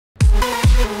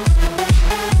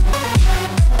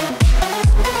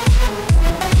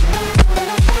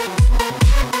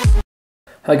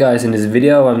Hi guys, in this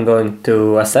video I'm going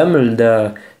to assemble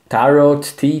the Tarot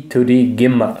T-2D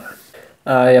Gimbal.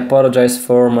 I apologize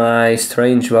for my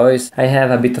strange voice. I have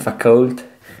a bit of a cold,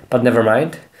 but never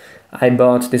mind. I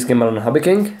bought this gimbal on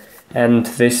Hobbyking and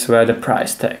these were the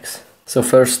price tags. So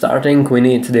first starting, we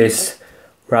need these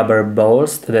rubber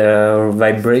balls, the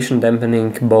vibration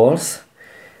dampening balls,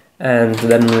 and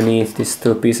then we need these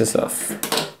two pieces of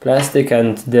plastic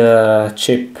and the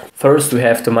chip. First we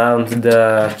have to mount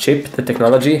the chip, the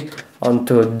technology,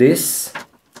 onto this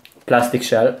plastic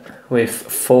shell with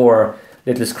 4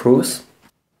 little screws.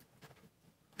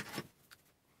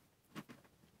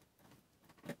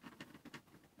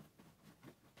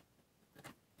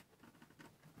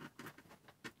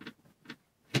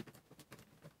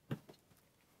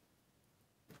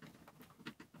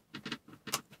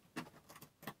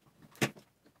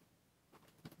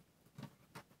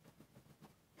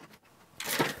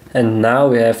 And now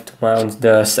we have to mount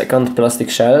the second plastic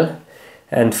shell,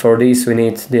 and for this we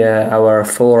need our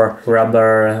 4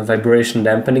 rubber vibration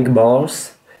dampening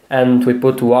balls, and we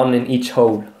put 1 in each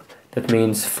hole. That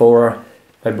means 4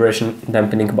 vibration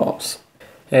dampening balls.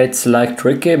 It's like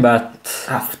tricky, but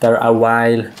after a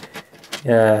while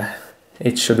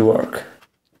it should work.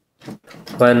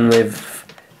 When we've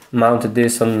mounted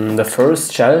this on the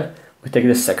first shell, we take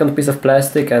the second piece of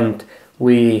plastic and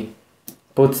we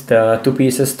put the 2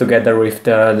 pieces together with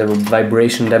the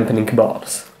vibration dampening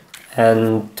balls.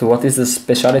 And what is the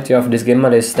speciality of this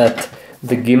gimbal is that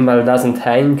the gimbal doesn't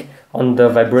hang on the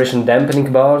vibration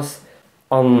dampening balls.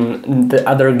 On the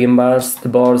other gimbals the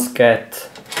balls get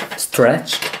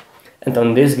stretched, and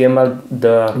on this gimbal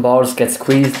the balls get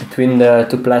squeezed between the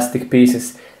 2 plastic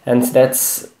pieces, and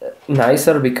that's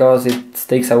nicer because it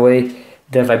takes away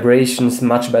the vibrations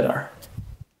much better.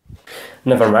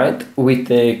 Never mind, we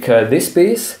take this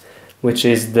piece, which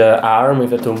is the arm with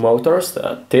the 2 motors,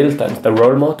 the tilt and the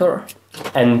roll motor,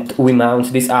 and we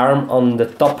mount this arm on the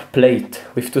top plate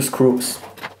with 2 screws.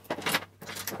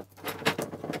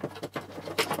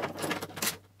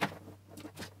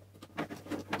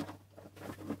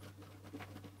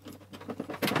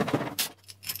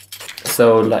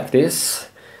 So like this,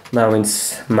 now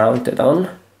it's mounted on,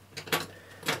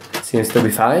 seems to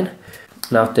be fine.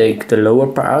 Now take the lower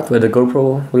part where the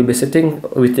GoPro will be sitting.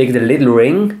 We take the little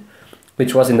ring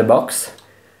which was in the box,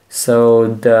 so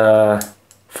the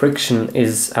friction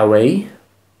is away,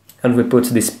 and we put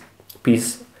this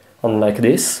piece on like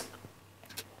this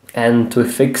and we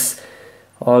fix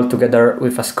all together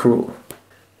with a screw.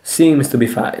 Seems to be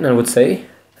fine, I would say,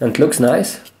 and looks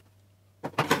nice.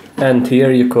 And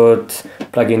here you could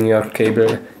plug in your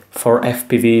cable for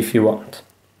FPV if you want.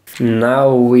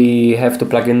 Now we have to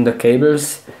plug in the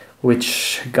cables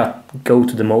which go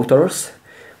to the motors.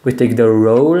 We take the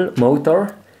roll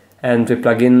motor and we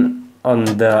plug in on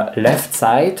the left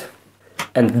side,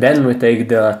 and then we take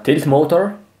the tilt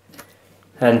motor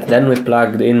and then we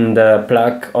plug in the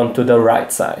plug onto the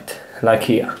right side, like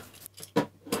here.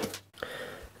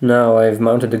 Now I've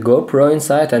mounted the GoPro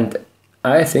inside and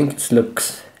I think it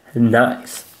looks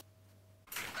nice.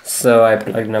 So I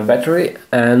plugged in a battery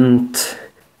and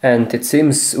it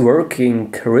seems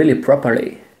working really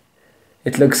properly.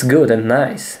 It looks good and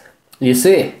nice. You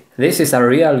see, this is a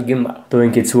real gimbal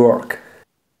doing its work.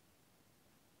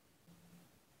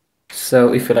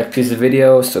 So if you like this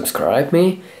video, subscribe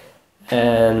me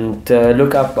and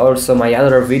look up also my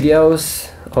other videos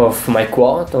of my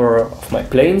quad or of my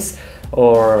planes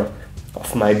or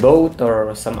of my boat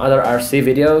or some other RC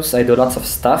videos. I do lots of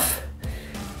stuff.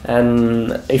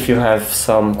 And if you have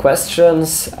some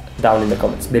questions, down in the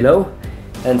comments below.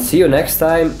 And see you next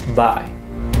time. Bye.